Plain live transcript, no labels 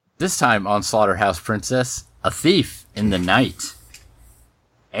This time on Slaughterhouse Princess, a thief in the night.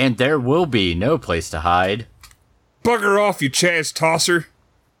 And there will be no place to hide. Bugger off, you Chaz tosser.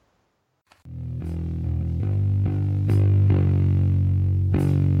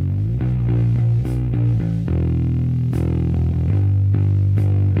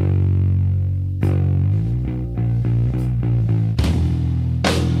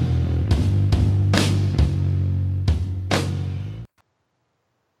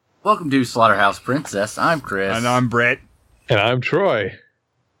 Welcome to Slaughterhouse Princess. I'm Chris. And I'm Brett. And I'm Troy.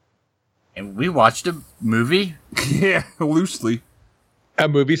 And we watched a movie. Yeah, loosely. A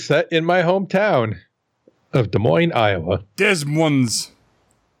movie set in my hometown of Des Moines, Iowa. Des Moines.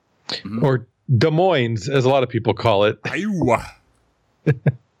 Or Des Moines, as a lot of people call it. Iowa. It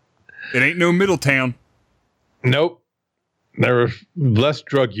ain't no Middletown. Nope. There were less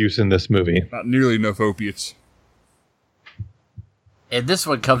drug use in this movie. Not nearly enough opiates. And this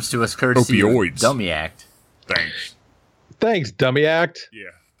one comes to us courtesy of Opioids. Dummy Act. Thanks. Thanks, Dummy Act.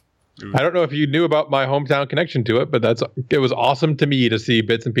 Yeah. I don't know if you knew about my hometown connection to it, but it was awesome to me to see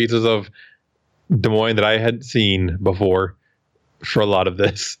bits and pieces of Des Moines that I hadn't seen before for a lot of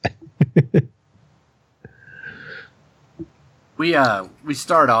this. We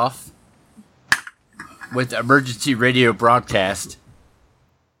start off with emergency radio broadcast.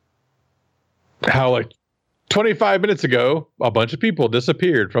 How, like, 25 minutes ago, a bunch of people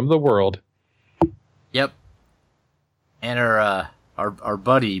disappeared from the world. Yep. And our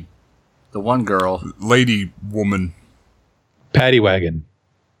buddy, the one girl, Lady woman. Paddy Wagon.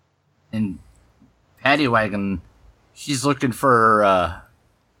 and Paddy Wagon, she's looking for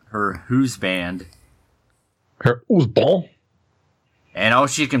her Who's band. Her oozball. And all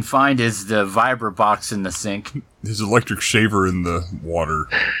she can find is the Vibra box in the sink. His electric shaver in the water.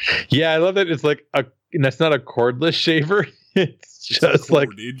 Yeah, I love that it's like and that's not a cordless shaver. It's just like,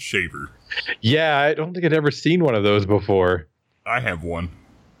 corded shaver. yeah, I don't think I'd ever seen one of those before. I have one.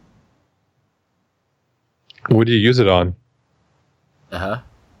 What do you use it on? Uh-huh.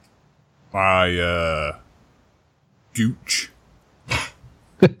 My, gooch.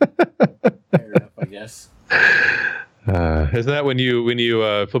 Fair enough, I guess. Isn't that when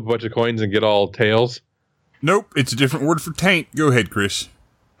you flip a bunch of coins and get all tails? Nope, it's a different word for taint. Go ahead, Chris.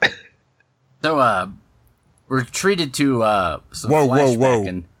 So, we're treated to some Whoa.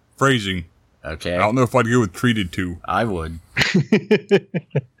 flashbacking. Phrasing. Okay. I don't know if I'd go with treated to. I would.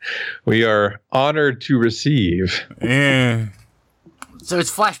 We are honored to receive. Eh. So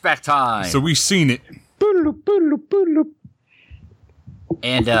it's flashback time. So we've seen it.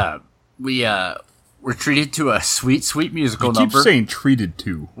 And we're treated to a sweet, sweet musical You keep number. saying treated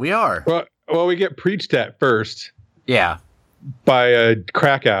to. We are. Well, we get preached at first Yeah. by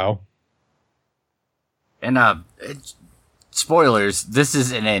Krakow. And spoilers, this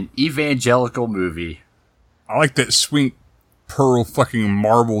is an evangelical movie. I like that sweet pearl fucking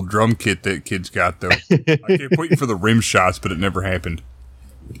marble drum kit that kid's got, though. I kept waiting for the rim shots, but it never happened.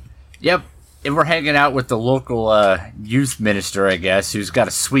 Yep. And we're hanging out with the local youth minister, I guess, who's got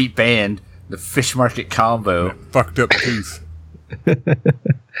a sweet band, the Fish Market Combo. Fucked up tooth.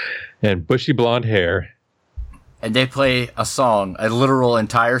 And bushy blonde hair. And they play a song, a literal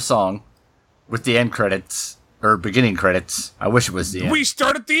entire song, with the end credits, or beginning credits. I wish it was the end. We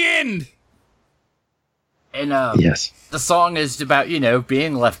start at the end! And Yes. the song is about,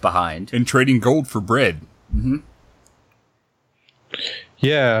 being left behind. And trading gold for bread.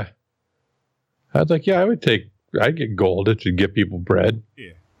 Yeah. I'd get gold to give people bread.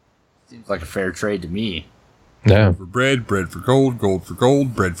 Yeah. Seems like a fair trade to me. Yeah. For bread for gold for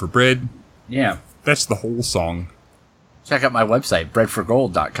gold, bread for bread. Yeah. That's the whole song. Check out my website,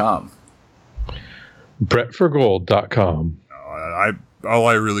 breadforgold.com. Brettforgold.com. All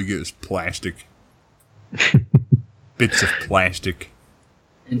I really get is plastic. Bits of plastic.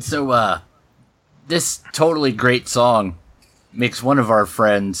 And so, this totally great song makes one of our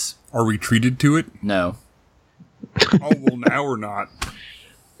friends... Are we treated to it? No. Oh, well, now we're not.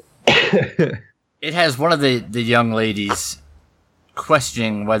 It has one of the young ladies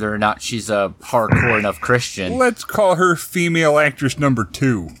questioning whether or not she's a hardcore enough Christian. Let's call her female actress number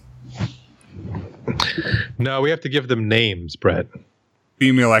 2. No, we have to give them names, Brett.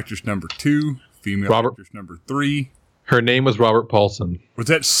 Female actress number 2. Female Robert. actress number 3. Her name was Robert Paulson. Was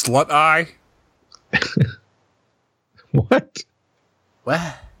that Slut Eye? What?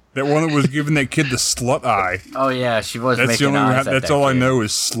 What? That one that was giving that kid the slut eye. Oh, yeah, she was That's the making only. eyes at That's that all I kid. know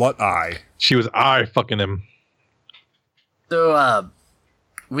is slut eye. She was fucking him. So,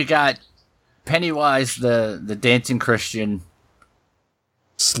 we got Pennywise, the dancing Christian.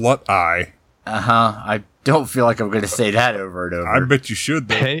 Slut eye. I don't feel like I'm going to say that over and over. I bet you should,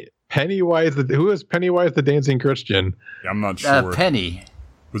 though. Pennywise. Who is Pennywise the Dancing Christian? I'm not sure. Penny.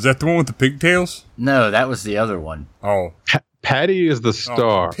 Was that the one with the pigtails? No, that was the other one. Oh. Patty is the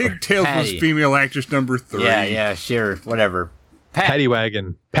star. Pigtails Patty. was female actress number 3. Yeah, sure, whatever. Paddy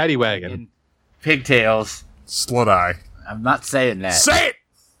Wagon. Pigtails. Slut eye. I'm not saying that. Say it!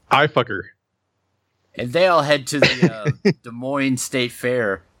 I fucker. And they all head to the Des Moines State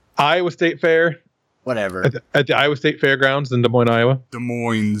Fair. Iowa State Fair. Whatever. At the Iowa State Fairgrounds in Des Moines, Iowa. Des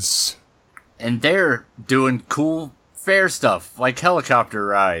Moines. And they're doing cool fair stuff, like helicopter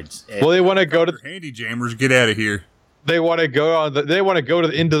rides. And Well, they want to go to Handy jammers, get out of here. they want to go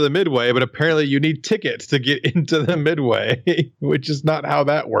into the Midway, but apparently you need tickets to get into the Midway, which is not how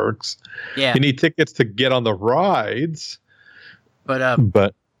that works. yeah, You need tickets to get on the rides.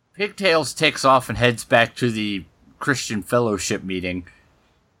 but Pigtails takes off and heads back to the Christian Fellowship meeting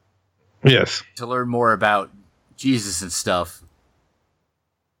Yes, to learn more about Jesus and stuff.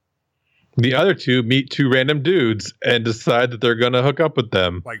 the other two meet two random dudes and decide that they're going to hook up with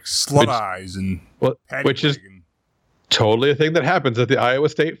them. Like slut eyes and Patty Which is wagon. totally a thing that happens at the Iowa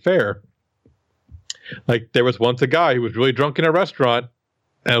State Fair. Like, there was once a guy who was really drunk in a restaurant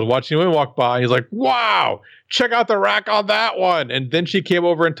and I was watching women walk by. He's like, wow, check out the rack on that one. And then she came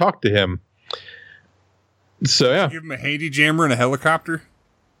over and talked to him. So, yeah. Give him a handy jammer and a helicopter?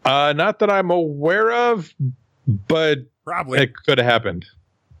 Not that I'm aware of, but Probably. it could have happened.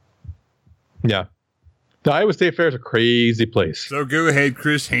 Yeah. The Iowa State Fair is a crazy place. So go ahead,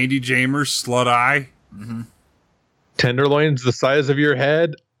 Chris. Handy jammer, slut eye. Mm-hmm. Tenderloins the size of your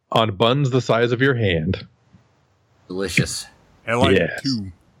head on buns the size of your hand. Delicious. I like Yes. it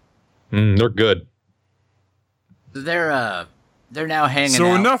too. They're good. So they're now hanging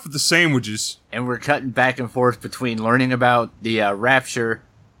So out, enough of the sandwiches. and we're cutting back and forth between learning about the rapture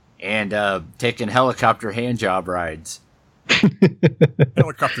and taking helicopter hand job rides.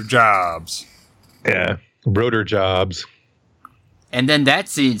 Helicopter jobs. Yeah. Rotor jobs. And then that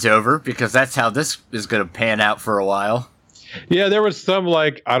scene's over because that's how this is going to pan out for a while. Yeah, there was some,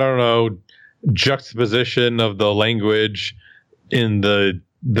 like, I don't know, juxtaposition of the language in the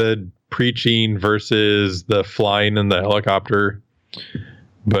preaching versus the flying in the helicopter.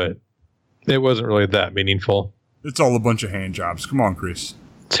 But it wasn't really that meaningful. It's all a bunch of hand jobs. Come on, Chris.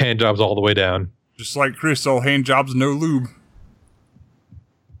 It's hand jobs all the way down. Just like Chris, all hand jobs, no lube.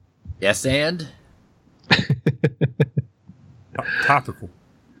 Yes, and? Topical.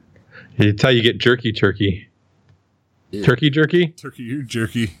 It's how you get jerky turkey. Ew. Turkey jerky? Turkey, you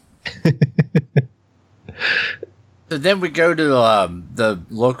jerky. So then we go to the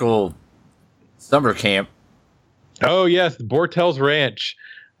local summer camp. Oh, yes, Bortel's Ranch.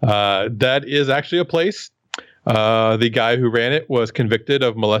 That is actually a place. The guy who ran it was convicted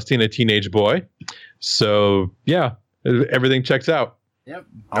of molesting a teenage boy. So, yeah, everything checks out. Yep.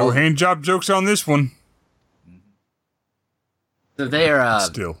 No hand job jokes on this one. So they're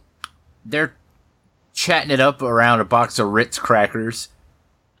Still. they're chatting it up around a box of Ritz crackers,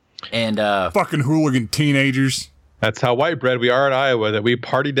 and Fucking hooligan teenagers. That's how white bread we are in Iowa, that we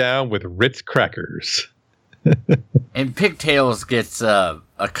party down with Ritz crackers. and Pigtails gets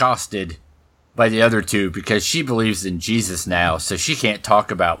accosted by the other two because she believes in Jesus now, so she can't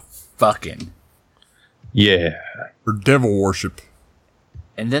talk about fucking. Yeah. Or devil worship.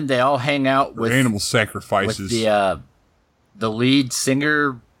 And then they all hang out Or with animal sacrifices. the lead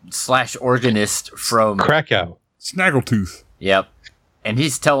singer / organist from Krakow. Snaggletooth. Yep. And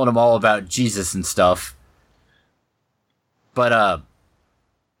he's telling them all about Jesus and stuff. But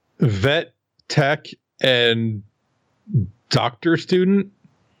Vet, tech, and doctor student.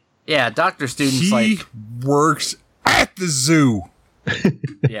 yeah, doctor student's He like, works at the zoo.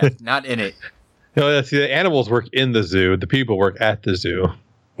 yeah, not in it. No, see, the animals work in the zoo. The people work at the zoo.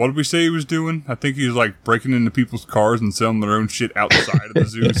 What did we say he was doing? I think he was like breaking into people's cars and selling their own shit outside of the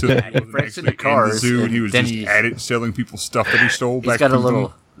zoo. So that he wasn't breaks actually into cars, in the zoo, and he was and just then at it selling people stuff that he stole He's back got to a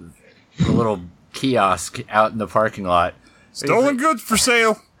little kiosk out in the parking lot. stolen goods for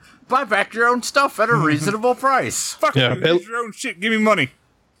sale. Buy back your own stuff at a reasonable price. Fuck Yeah, you, use your own shit. Give me money.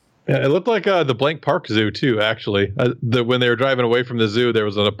 Yeah, it looked like the Blank Park Zoo, too, actually. When they were driving away from the zoo, there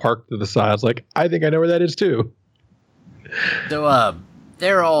was a park to the side. I was like, I think I know where that is, too. So,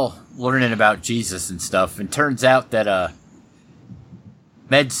 they're all learning about Jesus and stuff, and turns out that,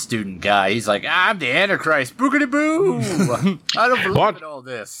 med student guy, he's like, I'm the Antichrist, boogity boo! I don't believe What? in all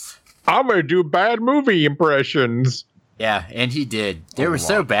this. I'm going to do bad movie impressions. Yeah, and he did. They were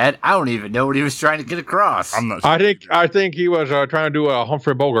so bad, I don't even know what he was trying to get across. I'm not sure. I think he was trying to do a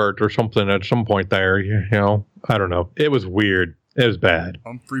Humphrey Bogart or something at some point there. You know, I don't know. It was weird. It was bad.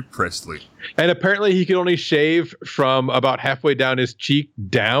 Humphrey Presley. And apparently he could only shave from about halfway down his cheek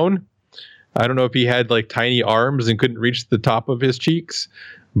down. I don't know if he had like tiny arms and couldn't reach the top of his cheeks,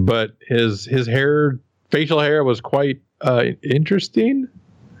 but his hair, facial hair was quite interesting.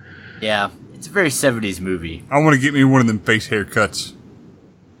 Yeah, it's a very 70s movie. I want to get me one of them face haircuts.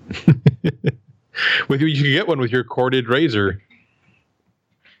 With you can get one with your corded razor.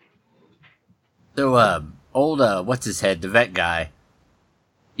 So, what's his head, the vet guy?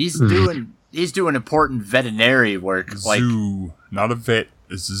 He's doing important veterinary work, Zoo, not a vet.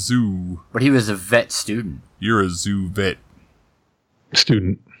 It's a zoo. But he was a vet student. You're a zoo vet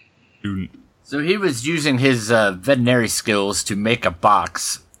Student. So he was using his veterinary skills to make a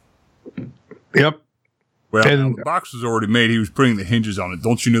box. Yep. Well, And- the box was already made. He was putting the hinges on it.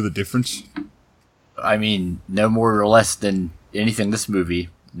 Don't you know the difference? I mean, no more or less than anything this movie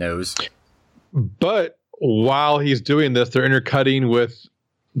knows. But while he's doing this, they're intercutting with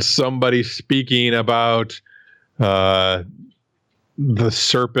somebody speaking about the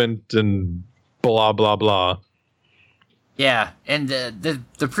serpent and blah, blah, blah. Yeah, and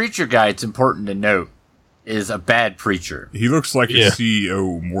the preacher guy, it's important to note, is a bad preacher. He looks like Yeah. a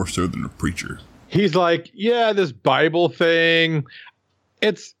CEO more so than a preacher. He's like, yeah, this Bible thing,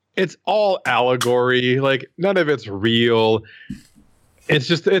 it's all allegory. Like, none of it's real. It's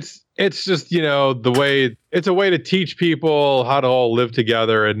just, you know, it's a way to teach people how to all live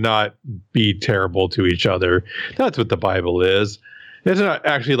together and not be terrible to each other. That's what the Bible is. It's not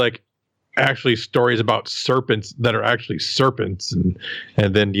actually stories about serpents that are actually serpents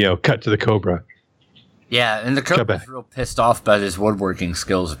and then, you know, cut to the cobra. Yeah, and the Cobra's real pissed off by his woodworking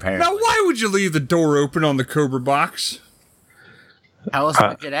skills, apparently. Now, why would you leave the door open on the Cobra box? How else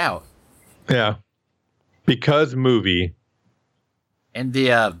to get out? Yeah. Because movie. And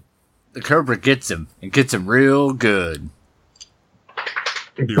the Cobra gets him, and gets him real good.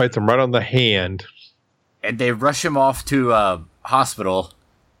 Bites him right on the hand. And they rush him off to hospital.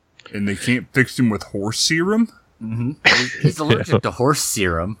 And they can't fix him with horse serum? Mm-hmm. He's allergic to horse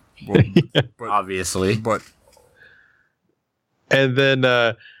serum, Well, obviously. but And then,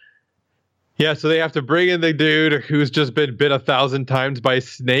 so they have to bring in the dude who's just been bit 1,000 times by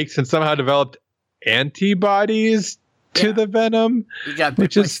snakes and somehow developed antibodies to the venom. He got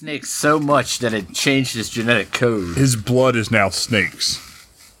bit by snakes so much that it changed his genetic code. his blood is now snakes.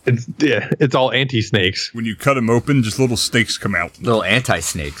 It's all anti-snakes. When you cut him open, just little snakes come out. Little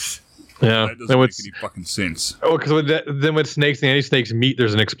anti-snakes. Yeah. That doesn't make any fucking sense. Oh, because then when snakes and anti-snakes meet,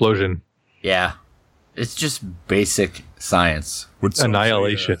 there's an explosion. Yeah. It's just basic science. Would some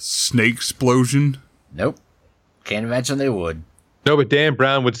Annihilation. say, snake explosion? Nope. Can't imagine they would. No, but Dan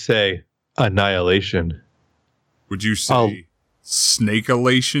Brown would say annihilation. Would you say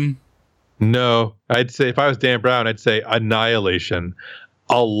snake-elation? No, I'd say if I was Dan Brown, I'd say annihilation.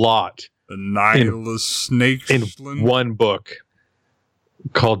 A lot. Annihilus snake In one book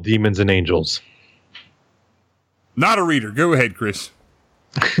called Demons and Angels. Not a reader. Go ahead, Chris.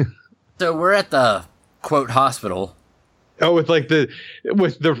 So we're at the quote hospital. Oh, with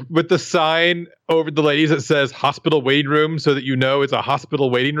the sign over the ladies that says hospital waiting room, so that you know it's a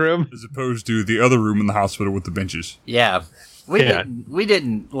hospital waiting room. As opposed to the other room in the hospital with the benches. Yeah. We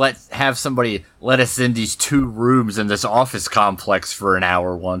didn't have somebody let us in these 2 rooms in this office complex for an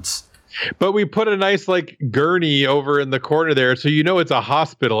hour once. But we put a nice gurney over in the corner there, so you know it's a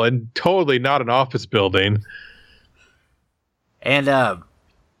hospital and totally not an office building. And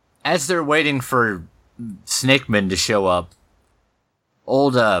as they're waiting for Snakeman to show up,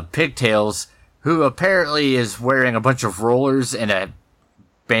 old Pigtails, who apparently is wearing a bunch of rollers and a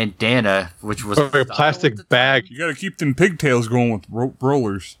bandana, which was a plastic bag. You gotta keep them pigtails going with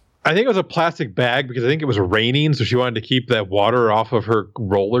rollers. I think it was a plastic bag because I think it was raining, so she wanted to keep that water off of her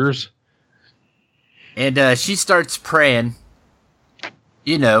rollers. And she starts praying,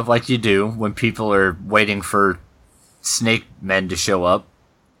 you know, like you do when people are waiting for snake men to show up.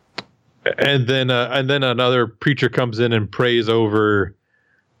 And then another preacher comes in and prays over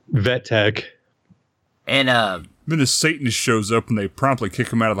Vet Tech. And Then a Satanist shows up and they promptly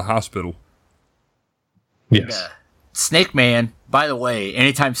kick him out of the hospital. Yes. Snake Man, by the way,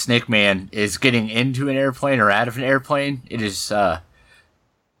 anytime Snake Man is getting into an airplane or out of an airplane, it is, the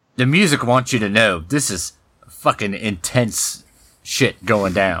music wants you to know this is fucking intense shit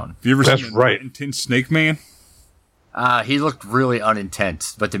going down. Have you ever That's seen right. Intense Snake Man? He looked really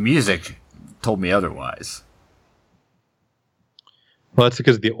unintense, but the music told me otherwise. Well, that's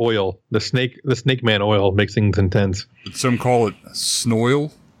because the oil, the snake man oil makes things intense. But some call it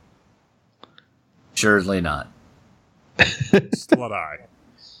snoil. Surely not. Slut eye.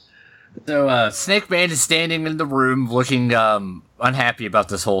 So, Snake Man is standing in the room looking unhappy about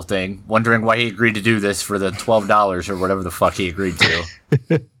this whole thing, wondering why he agreed to do this for the $12 or whatever the fuck he agreed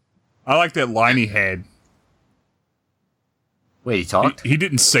to. I like that line he had. Wait, he talked? He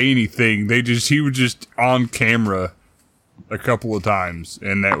didn't say anything. He was just on camera a couple of times,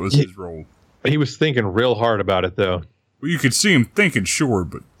 and that was his role. He was thinking real hard about it, though. Well, you could see him thinking, sure,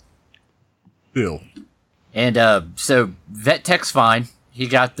 but still. And so Vet Tech's fine. He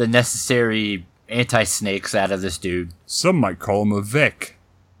got the necessary anti-snakes out of this dude. Some might call him a Vec.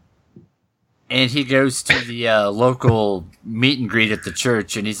 And he goes to the local meet and greet at the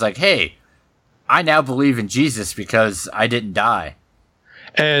church, and he's like, hey, I now believe in Jesus because I didn't die.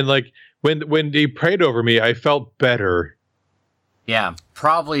 And like when he prayed over me, I felt better. Yeah,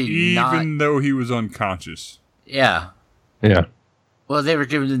 probably not. Even though he was unconscious. Yeah. Yeah. Well, they were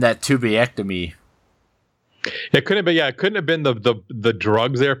giving him that tubiectomy. It couldn't have been the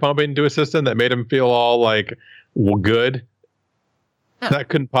drugs they were pumping into his system that made him feel all like good. Yeah. That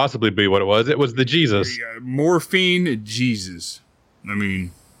couldn't possibly be what it was. It was the Jesus. Morphine, Jesus. I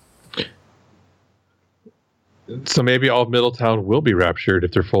mean, so maybe all of Middletown will be raptured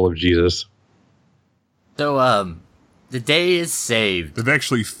if they're full of Jesus. So, the day is saved. they've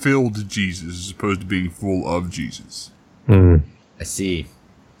actually filled Jesus as opposed to being full of Jesus. Mm. I see.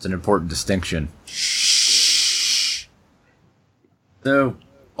 It's an important distinction. So,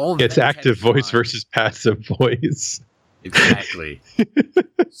 It's active voice versus passive voice. Exactly.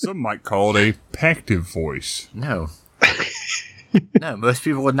 Some might call it a pactive voice. No. No, most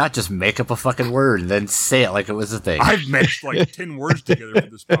people would not just make up a fucking word and then say it like it was a thing. I've matched like 10 words together for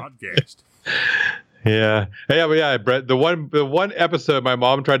this podcast. Yeah, Brett. The one episode my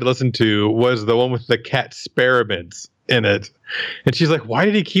mom tried to listen to was the one with the cat experiments in it, and she's like, "Why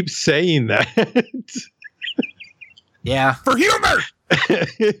did he keep saying that?" Yeah. For humor! Yeah,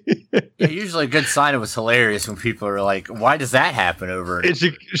 usually a good sign it was hilarious when people are like, why does that happen over and And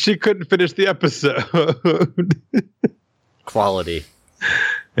she couldn't finish the episode. quality?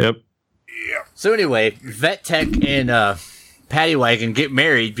 Yep. So anyway, Vet Tech and Paddy Wagon get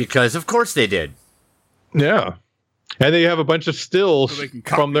married because of course they did. Yeah. And they have a bunch of stills So they can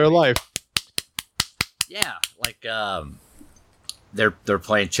from their life. Yeah, like they're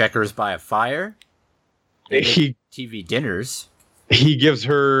playing checkers by a fire. He TV dinners. he gives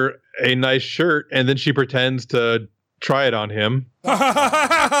her a nice shirt, and then she pretends to try it on him.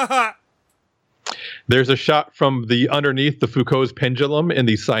 There's a shot from the underneath the Foucault's pendulum in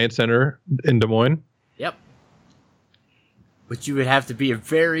the Science Center in Des Moines. Yep. But you would have to be a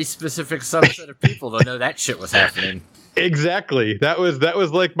very specific subset of people to know that shit was happening. Exactly. That was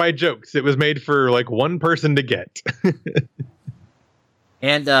like my jokes. It was made for like one person to get.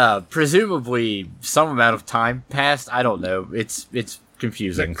 And presumably some amount of time passed. I don't know. It's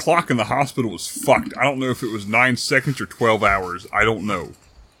confusing. That clock in the hospital was fucked. I don't know if it was 9 seconds or 12 hours. I don't know.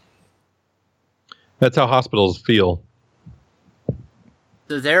 That's how hospitals feel.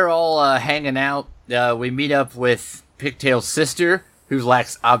 So they're all hanging out. We meet up with Pigtail's sister, who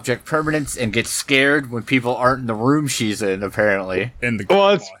lacks object permanence and gets scared when people aren't in the room she's in, apparently. And the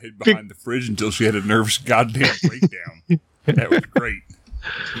Well, grandma hid behind the fridge until she had a nervous goddamn breakdown. That was great.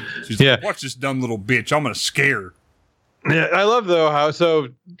 She's like, watch this dumb little bitch. I'm going to scare her. Yeah, I love though how so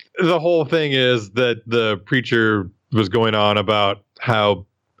the whole thing is that the preacher was going on about how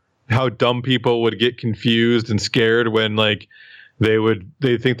dumb people would get confused and scared when like they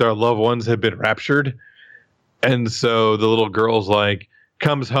think their loved ones have been raptured. And so the little girl's like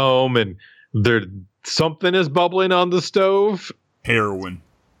comes home and something is bubbling on the stove. Heroin.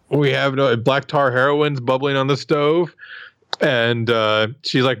 We have no black tar heroin's bubbling on the stove. And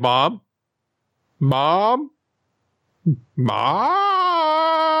she's like, Mom. And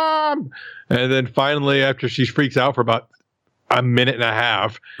then finally, after she freaks out for about a minute and a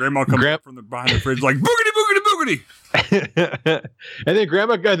half, Grandma comes up from behind the fridge like, boogity, boogity, boogity. and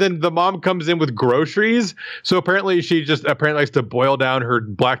then the mom comes in with groceries. So apparently she just likes to boil down her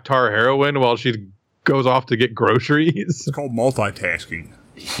black tar heroin while she goes off to get groceries. It's called multitasking.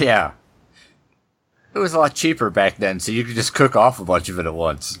 Yeah. It was a lot cheaper back then, so you could just cook off a bunch of it at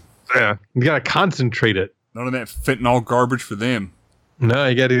once. Yeah, you gotta concentrate it. None of that fentanyl garbage for them. No,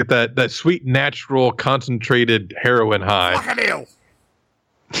 you gotta get that sweet, natural, concentrated heroin high. Fucking hell.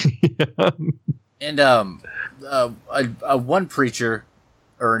 And one preacher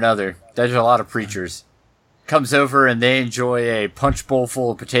or another, there's a lot of preachers, comes over and they enjoy a punch bowl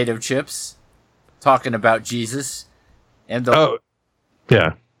full of potato chips, talking about Jesus. And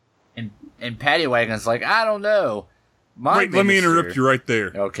And Paddy Wagon's like, I don't know. Wait, let me interrupt you right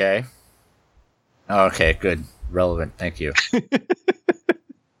there. Okay. Okay, good. Relevant. Thank you.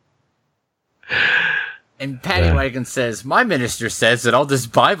 And Patty Wagon says, my minister says that all this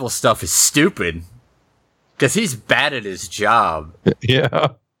Bible stuff is stupid. Because he's bad at his job. Yeah.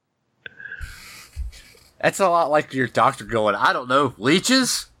 That's a lot like your doctor going, I don't know,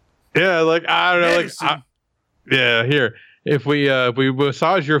 leeches? Yeah, like, I don't know. Medicine. Yeah, here. If we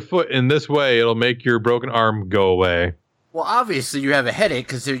massage your foot in this way, it'll make your broken arm go away. Well, obviously you have a headache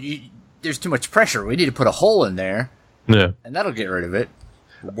because there's too much pressure. We need to put a hole in there. Yeah. And that'll get rid of it.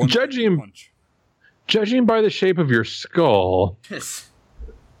 Judging by the shape of your skull, Yes.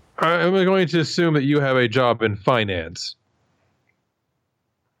 I'm going to assume that you have a job in finance.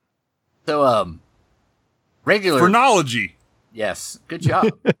 So, regular... Phrenology. Yes, good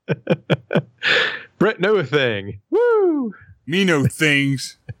job. Brett know a thing. Woo! Me know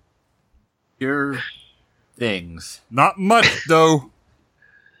things. Your things. Not much, though.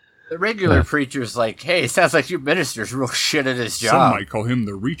 The regular preacher's like, hey, it sounds like your minister's real shit at his Some job. might call him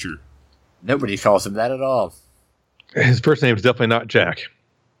the Reacher. Nobody calls him that at all. His first name's definitely not Jack.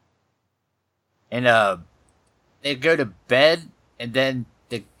 And they go to bed, and then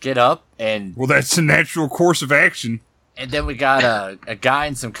they get up, and Well, that's the natural course of action. then we got a guy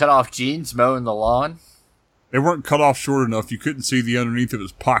in some cut-off jeans mowing the lawn. They weren't cut off short enough. You couldn't see the underneath of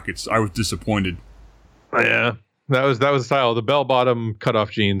his pockets. I was disappointed. Yeah, that was the style. The bell-bottom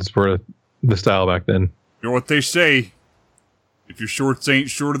cutoff jeans were the style back then. You know what they say? If your shorts ain't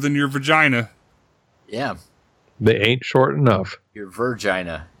shorter than your vagina. Yeah, They ain't short enough. your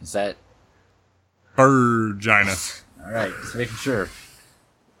virgina. Is that... Vagina. All right, just making sure.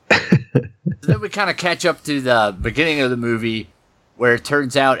 So then we kind of catch up to the beginning of the movie where it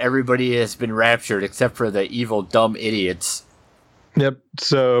turns out everybody has been raptured except for the evil, dumb idiots. Yep.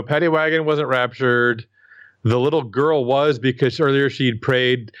 So Patty Wagon wasn't raptured. The little girl was because earlier she'd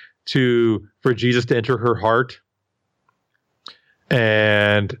prayed for Jesus to enter her heart.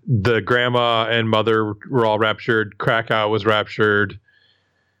 And the grandma and mother were all raptured. Krakow was raptured.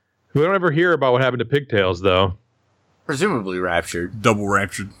 We don't ever hear about what happened to Pigtails, though. Presumably raptured. Double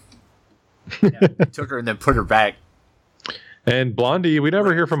raptured. Yeah, they took her and then put her back. And Blondie, we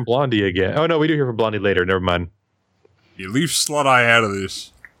never hear from Blondie again. Oh, no, we do hear from Blondie later. Never mind. You leave Slut Eye out of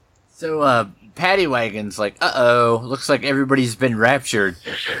this. So, Patty Wagon's like, uh-oh, looks like everybody's been raptured.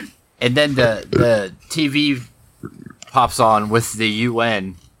 And then the TV pops on with the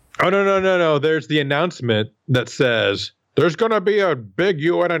UN. Oh, no. There's the announcement that says, there's going to be a big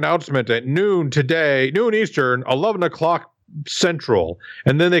UN announcement at noon today, noon Eastern, 11 o'clock Central.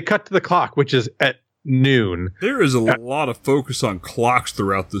 And then they cut to the clock, which is at noon. There is a lot of focus on clocks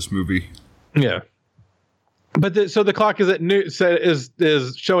throughout this movie. Yeah. But so the clock is at noon,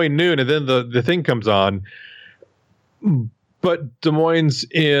 is showing noon, and then the thing comes on. But Des Moines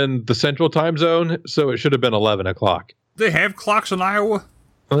in the Central Time Zone, so it should have been 11 o'clock. They have clocks in Iowa?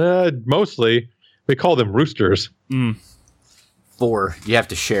 Mostly. We call them roosters. 4. You have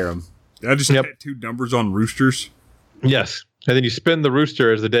to share them. I just had 2 numbers on roosters. Yes. And then you spin the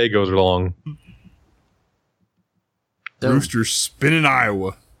rooster as the day goes along. So, Roosters spin in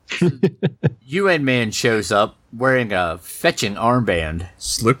Iowa. UN man shows up wearing a fetching armband.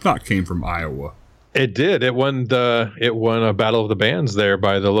 Slipknot came from Iowa. It did. It won a battle of the bands there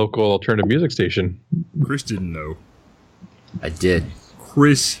by the local alternative music station. Chris didn't know. I did.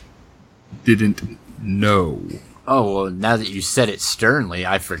 Chris didn't know. Oh, well, now that you said it sternly,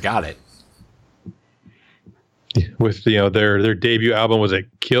 I forgot it. With their debut album, was it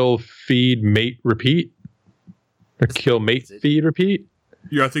Kill, Feed, Mate, Repeat? Or Kill, Mate, Feed, Repeat?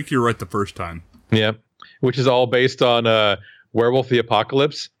 Yeah, I think you're right the first time. Yeah. Which is all based on Werewolf the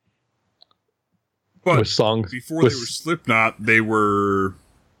Apocalypse. But with songs before they were Slipknot, they were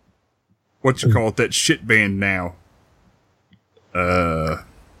that shit band now.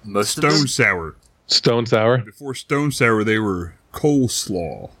 Most of Stone them? Sour. Stone Sour. Before Stone Sour, they were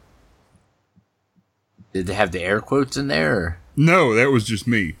Coleslaw. Did they have the air quotes in there? Or? No, that was just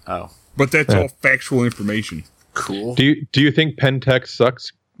me. Oh, But that's all factual information. cool. Do you think Pentex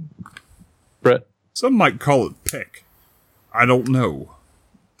sucks, Brett? Some might call it Peck. I don't know.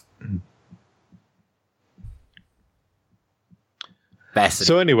 Fascinating.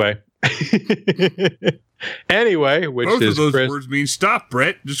 So anyway, which Both is of those Chris. words mean stop,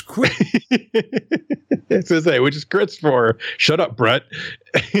 Brett. Just quit. It's to say, which is Chris for shut up, Brett.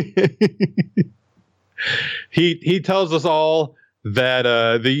 He tells us all that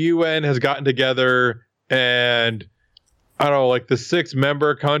the UN has gotten together and I don't know, like the 6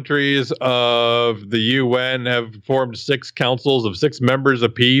 member countries of the UN have formed 6 councils of 6 members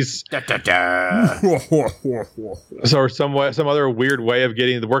apiece. Da, da, da. So some other weird way of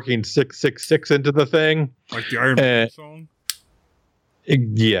getting the working 666 into the thing. Like the Iron Man song?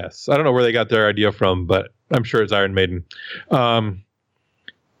 Yes, I don't know where they got their idea from, but I'm sure it's Iron Maiden. And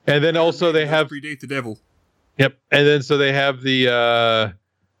then also they have predate the devil. Yep, and then so they have they have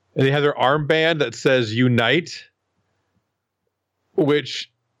their armband that says Unite,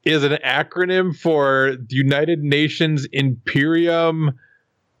 which is an acronym for the United Nations Imperium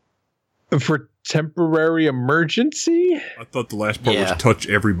for Temporary Emergency. I thought the last part was touch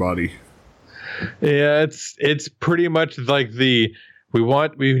everybody. Yeah, it's pretty much like we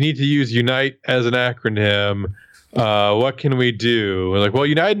need to use Unite as an acronym. What can we do? We're like, well,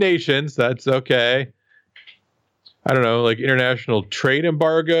 United Nations, that's okay. I don't know, like international trade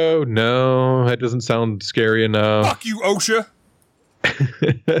embargo? No, that doesn't sound scary enough. Fuck you, OSHA.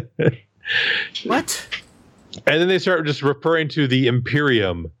 What? And then they start just referring to the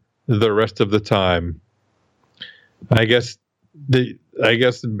Imperium the rest of the time. God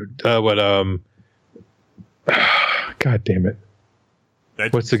damn it.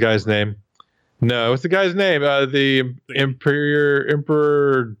 What's the guy's name? No, what's the guy's name? The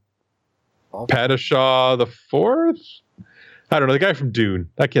Emperor Padishah the Fourth? I don't know, the guy from Dune.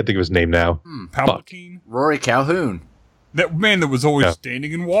 I can't think of his name now. Palpatine? Rory Calhoun. That man that was always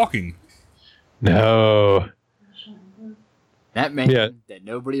standing and walking. No. That man that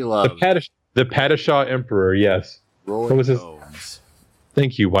nobody loves. The Padishah Emperor, yes. Roy what was his? Jones.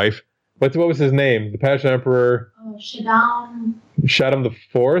 Thank you, wife. What was his name? The Padishah Emperor. Shaddam. Shaddam the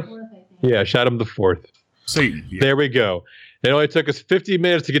Fourth. Yeah, Shaddam the Fourth. Satan. Yeah. There we go. It only took us 50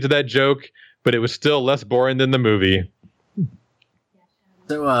 minutes to get to that joke, but it was still less boring than the movie.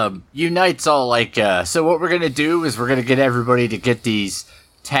 So, Unite's all like, so what we're gonna do is we're gonna get everybody to get these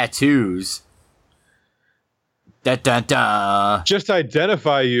tattoos. Just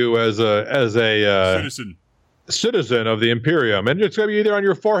identify you as a citizen of the Imperium, and it's going to be either on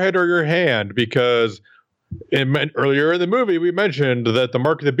your forehead or your hand, because earlier in the movie we mentioned that the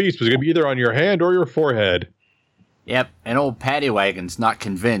mark of the beast was going to be either on your hand or your forehead. Yep, and old Paddy Wagon's not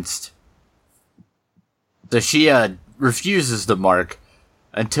convinced. So she refuses the mark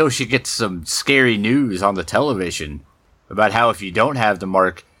until she gets some scary news on the television about how if you don't have the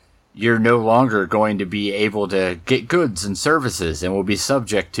mark, you're no longer going to be able to get goods and services and will be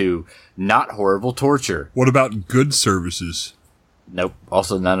subject to not horrible torture. What about good services? Nope,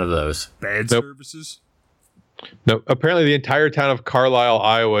 also none of those. Bad services? No, apparently the entire town of Carlisle,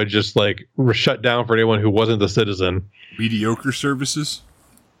 Iowa just shut down for anyone who wasn't a citizen. Mediocre services?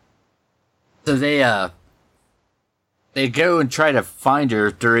 So they go and try to find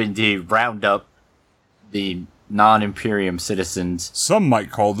her during the roundup, the non-Imperium citizens. Some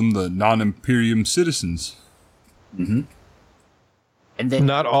might call them the non-Imperium citizens. Mm-hmm. And then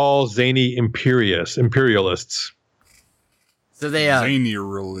not all zany imperialists. So they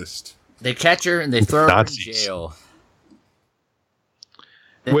Zanialist. They catch her and they throw her in jail.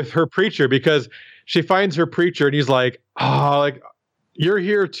 With her preacher, because she finds her preacher and he's like, you're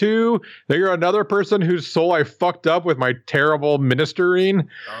here too? You're another person whose soul I fucked up with my terrible ministering?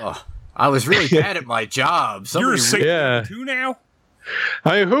 Oh, I was really bad at my job. You're a Satan too now?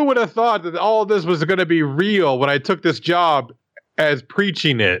 I mean, who would have thought that all of this was going to be real when I took this job as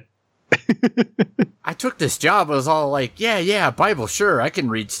preaching it? I took this job. I was all like, yeah, Bible, sure, I can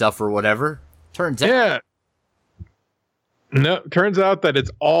read stuff or whatever. Turns out. No, turns out that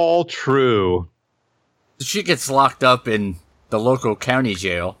it's all true. She gets locked up in the local county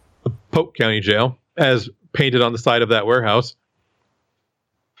jail. The Polk County Jail, as painted on the side of that warehouse.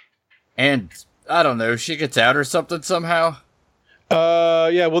 And, I don't know, she gets out or something somehow?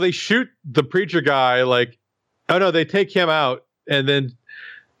 Yeah, well, they shoot the preacher guy, they take him out, and then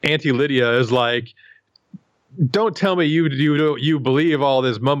Auntie Lydia is like, don't tell me you believe all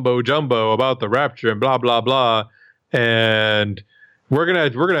this mumbo jumbo about the rapture and blah blah blah, and we're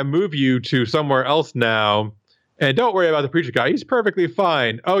gonna move you to somewhere else now, and don't worry about the preacher guy, he's perfectly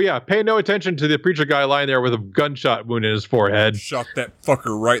fine. Oh yeah, pay no attention to the preacher guy lying there with a gunshot wound in his forehead. Shot that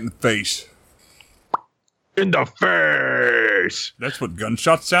fucker right in the face. In the face. That's what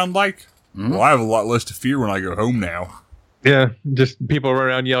gunshots sound like? Mm-hmm. Well, I have a lot less to fear when I go home now. Yeah, just people run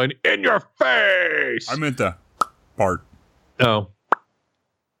around yelling, in your face! I meant the part. Oh.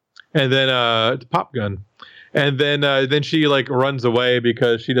 And then, it's a pop gun. And then she, runs away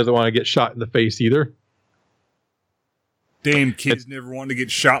because she doesn't want to get shot in the face either. Damn kids never want to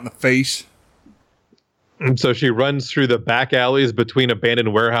get shot in the face. And so she runs through the back alleys between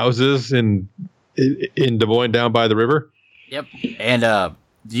abandoned warehouses in Des Moines down by the river. Yep. And,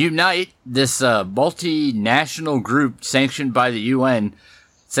 Unite, this multinational group sanctioned by the UN,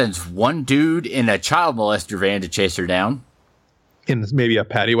 sends one dude in a child molester van to chase her down. In maybe a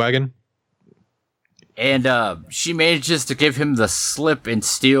paddy wagon. And she manages to give him the slip and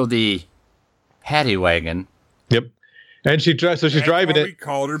steal the paddy wagon. Yep. And she's driving it. We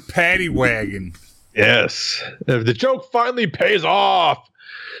called her Paddy Wagon. Yes. The joke finally pays off.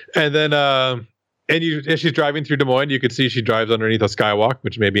 And then as she's driving through Des Moines, you can see she drives underneath a skywalk,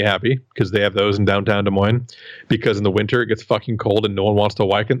 which made me happy because they have those in downtown Des Moines. Because in the winter it gets fucking cold and no one wants to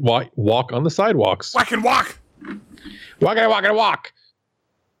walk on the sidewalks. Walk and walk. Walk.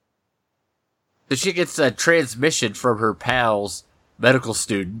 So she gets a transmission from her pal's medical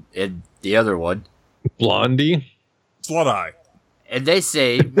student and the other one. Blondie. Slut Eye. And they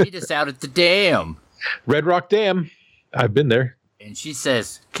say, meet us out at the dam. Red Rock Dam. I've been there. And she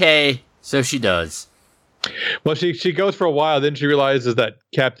says, "Okay." So she does. Well, she goes for a while. Then she realizes that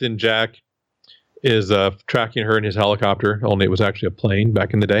Captain Jack is tracking her in his helicopter. Only it was actually a plane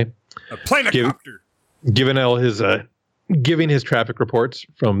back in the day. A planecopter. Giving his traffic reports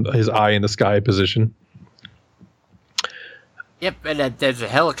from his eye in the sky position. Yep, and there's a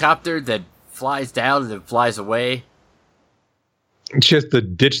helicopter that flies down and then flies away. She has to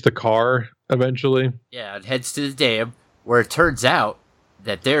ditch the car eventually. Yeah, it heads to the dam, where it turns out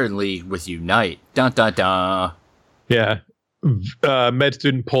that they're in league with Unite. Dun dun dun. Yeah. Med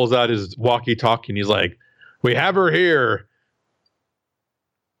student pulls out his walkie-talkie and he's like, "We have her here."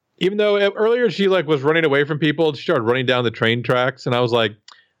 Even though earlier she was running away from people, she started running down the train tracks, and I was like,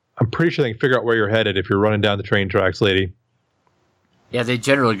 I'm pretty sure they can figure out where you're headed if you're running down the train tracks, lady. Yeah, they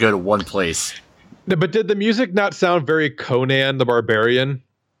generally go to one place. But did the music not sound very Conan the Barbarian?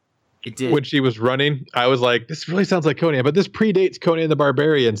 It did. When she was running, I was like, this really sounds like Conan, but this predates Conan the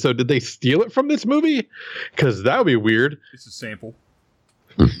Barbarian. So did they steal it from this movie? Because that would be weird. It's a sample.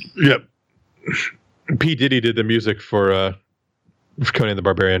 Yep. P. Diddy did the music for Conan the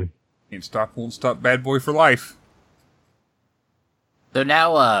Barbarian. Can't stop, won't stop, bad boy for life. So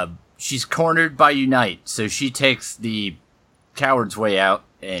now she's cornered by Unite, so she takes the coward's way out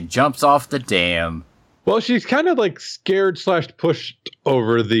and jumps off the dam. Well, she's kind of scared / pushed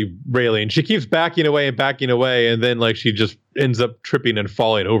over the railing. She keeps backing away, and then she just ends up tripping and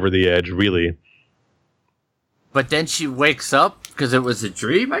falling over the edge, really. But then she wakes up because it was a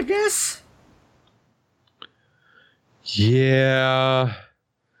dream, I guess? Yeah.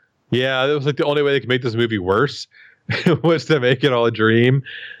 Yeah, that was the only way they could make this movie worse was to make it all a dream.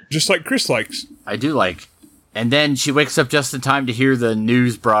 Just like Chris likes. I do like. And then she wakes up just in time to hear the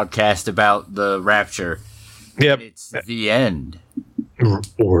news broadcast about the rapture. Yep. And it's the end.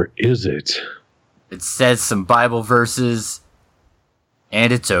 Or is it? It says some Bible verses,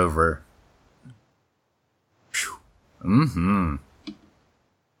 and it's over. Mm-hmm.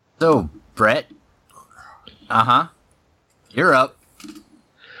 So, Brett. Uh-huh. You're up.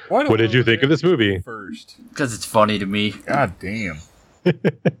 What did you think of this movie? First. Because it's funny to me. God damn.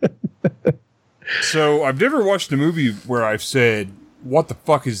 So, I've never watched a movie where I've said, what the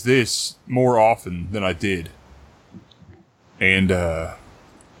fuck is this, more often than I did. And,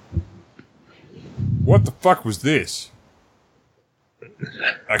 what the fuck was this?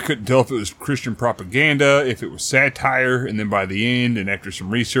 I couldn't tell if it was Christian propaganda, if it was satire, and then by the end, and after some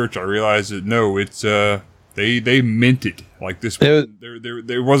research, I realized that no, it's, they meant it. Like this,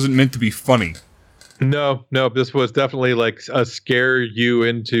 there wasn't meant to be funny. No, this was definitely a scare you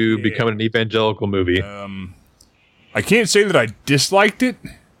into becoming an evangelical movie. I can't say that I disliked it.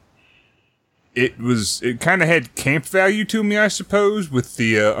 It kind of had camp value to me, I suppose, with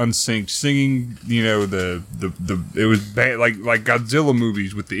the unsynced singing. You know, it was bad, like Godzilla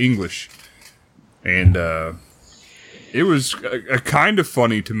movies with the English, and it was a kind of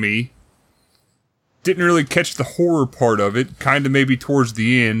funny to me. Didn't really catch the horror part of it. Kind of maybe towards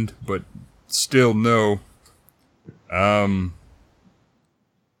the end, but still no.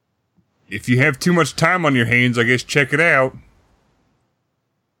 If you have too much time on your hands, I guess check it out.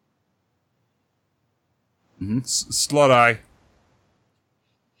 Slut Eye.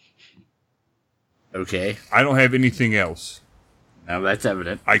 Okay. I don't have anything else. Now that's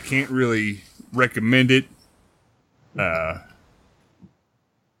evident. I can't really recommend it.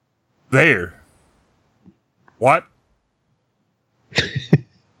 There. What?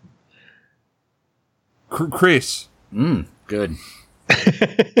 Chris. Good.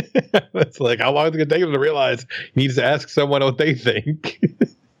 It's how long is it going to take them to realize he needs to ask someone what they think?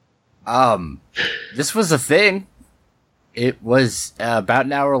 This was a thing. It was about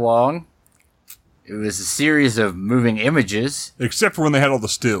an hour long. It was a series of moving images. Except for when they had all the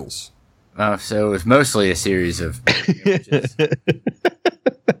stills. So it was mostly a series of images.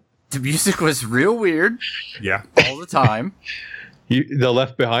 The music was real weird. Yeah. All the time. The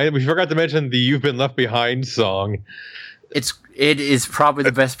Left Behind. We forgot to mention the You've Been Left Behind song. It is probably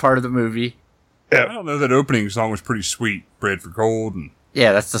the best part of the movie. I don't know. That opening song was pretty sweet. Bread for Gold. And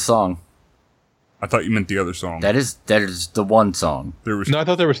Yeah, that's the song. I thought you meant the other song. That is the one song. No, I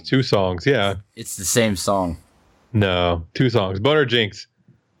thought there was 2 songs. Yeah. It's the same song. No, 2 songs. Boner Jinx.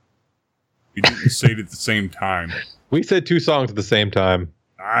 You didn't say it at the same time. We said 2 songs at the same time.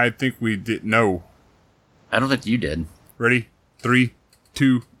 I think we did. No. I don't think you did. Ready? 3,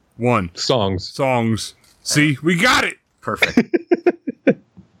 2, 1. Songs. See, we got it. Perfect.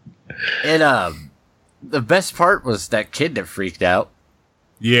 And the best part was that kid that freaked out.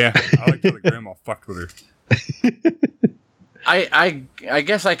 Yeah, I like how the grandma fucked with her. I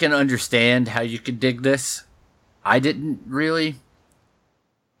guess I can understand how you could dig this. I didn't really.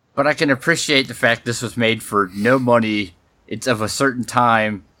 But I can appreciate the fact this was made for no money. It's of a certain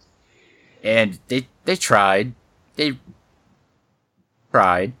time. And they tried. They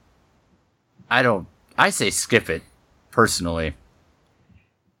tried. I say skip it, personally.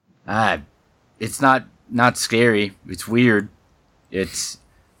 It's not scary. It's weird. If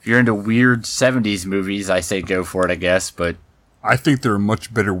you're into weird 70s movies, I say go for it, I guess, but I think there are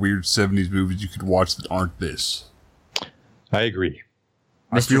much better weird 70s movies you could watch that aren't this. I agree.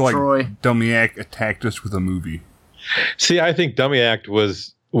 I Mr. feel Troy. like Dummy Act attacked us with a movie. See, I think Dummy Act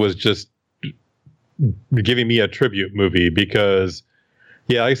was just giving me a tribute movie because,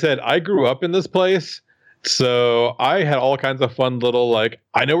 yeah, like I said, I grew up in this place. So I had all kinds of fun little, like,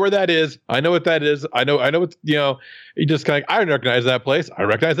 I know where that is. I know what that is. I know what's, you just kind of, I recognize that place. I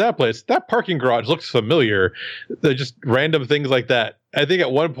recognize that place. That parking garage looks familiar. They're just random things like that. I think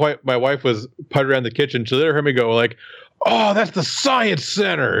at one point my wife was putting around the kitchen. She later heard me go like, oh, that's the Science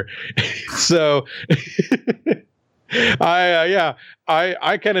Center. So I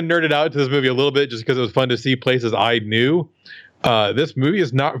kind of nerded out to this movie a little bit just because it was fun to see places I knew. This movie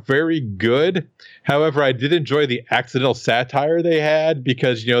is not very good. However, I did enjoy the accidental satire they had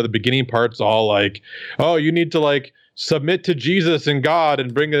because, the beginning part's all like, oh, you need to like submit to Jesus and God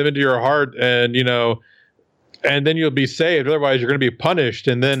and bring them into your heart and, and then you'll be saved. Otherwise, you're going to be punished.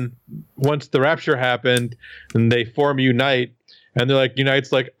 And then once the rapture happened and they form Unite and they're like,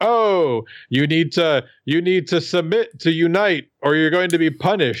 Unite's like, oh, you need to submit to Unite or you're going to be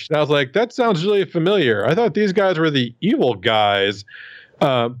punished. And I was like, that sounds really familiar. I thought these guys were the evil guys,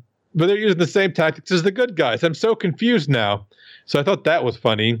 but they're using the same tactics as the good guys. I'm so confused now. So I thought that was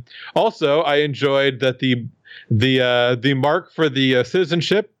funny. Also, I enjoyed that the mark for the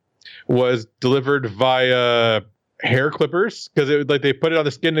citizenship was delivered via hair clippers because it would like they put it on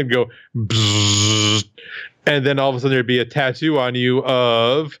the skin and go bzzz, and then all of a sudden there'd be a tattoo on you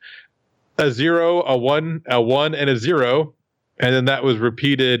of a 0, a 1, a 1, and a 0, and then that was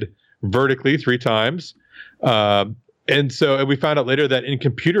repeated vertically 3 times. And we found out later that in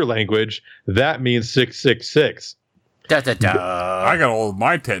computer language that means 666. Da, da, da. I got all of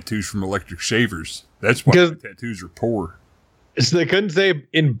my tattoos from electric shavers. That's why my tattoos are poor. So they couldn't say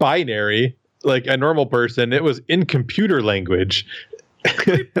in binary like a normal person. It was in computer language.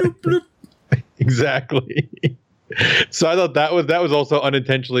 Bloop, bloop, bloop. Exactly. So I thought that was also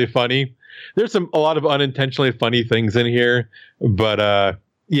unintentionally funny. There's a lot of unintentionally funny things in here, but I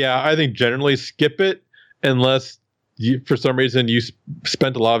think generally skip it unless for some reason you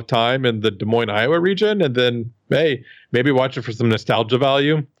spent a lot of time in the Des Moines, Iowa region, and then hey, maybe watch it for some nostalgia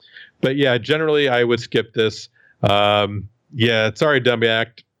value. But yeah, generally I would skip this. Sorry, Dummy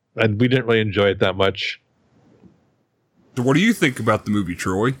Act. And we didn't really enjoy it that much. So what do you think about the movie,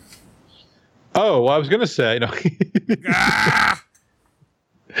 Troy? Oh, well, I was going to say,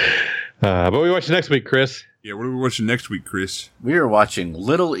 but we watch it next week, Chris. Yeah, what are we watching next week, Chris? We are watching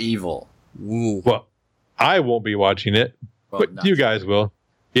Little Evil. Ooh. Well, I won't be watching it, but you guys will.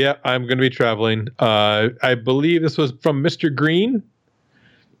 Yeah, I'm going to be traveling. I believe this was from Mr. Green.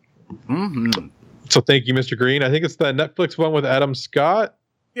 Mm-hmm. So thank you, Mr. Green. I think it's the Netflix one with Adam Scott.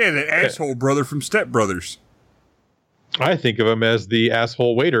 Yeah, the asshole brother from Step Brothers. I think of him as the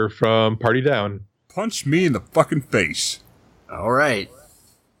asshole waiter from Party Down. Punch me in the fucking face. All right.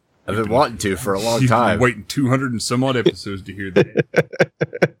 I've been wanting to for a long You've time. been waiting 200 and some odd episodes to hear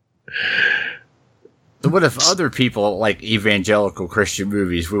that. So what if other people like evangelical Christian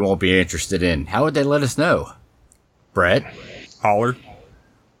movies we won't be interested in? How would they let us know? Brett? Holler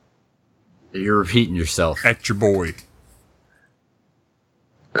You're repeating yourself. at your boy.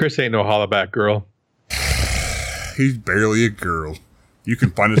 Chris ain't no hollaback girl. He's barely a girl. You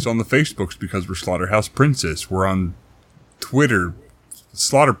can find us on the Facebooks because we're Slaughterhouse Princess. We're on Twitter,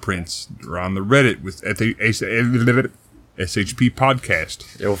 Slaughter Prince. We're on the Reddit with SHP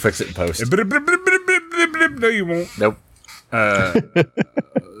Podcast. Yeah, we'll fix it in post. No, you won't. Nope.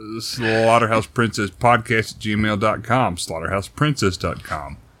 Slaughterhouse Princess Podcast at gmail.com,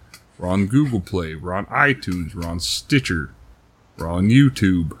 slaughterhouseprincess.com. We're on Google Play. We're on iTunes. We're on Stitcher. We're on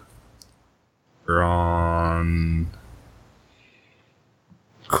YouTube. We're on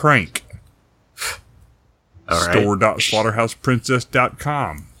Crank. All right.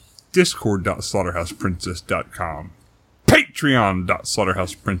 Store.slaughterhouseprincess.com. Discord.slaughterhouseprincess.com.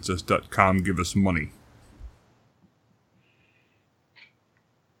 Patreon.slaughterhouseprincess.com. Give us money.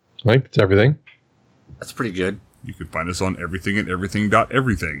 I think that's everything. That's pretty good. You can find us on everything and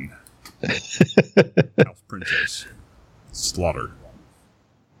everything.everything. House Princess. Slaughter.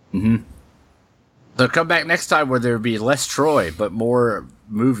 So come back next time where there'll be less Troy, but more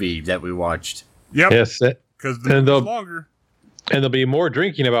movie that we watched. Yep. Yes. Because the movie's longer. And there'll be more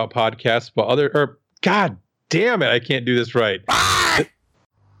drinking about podcasts, but God damn it, I can't do this right.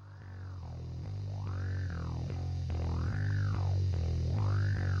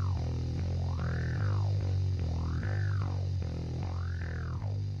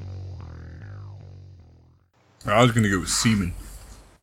 I was going to go with semen.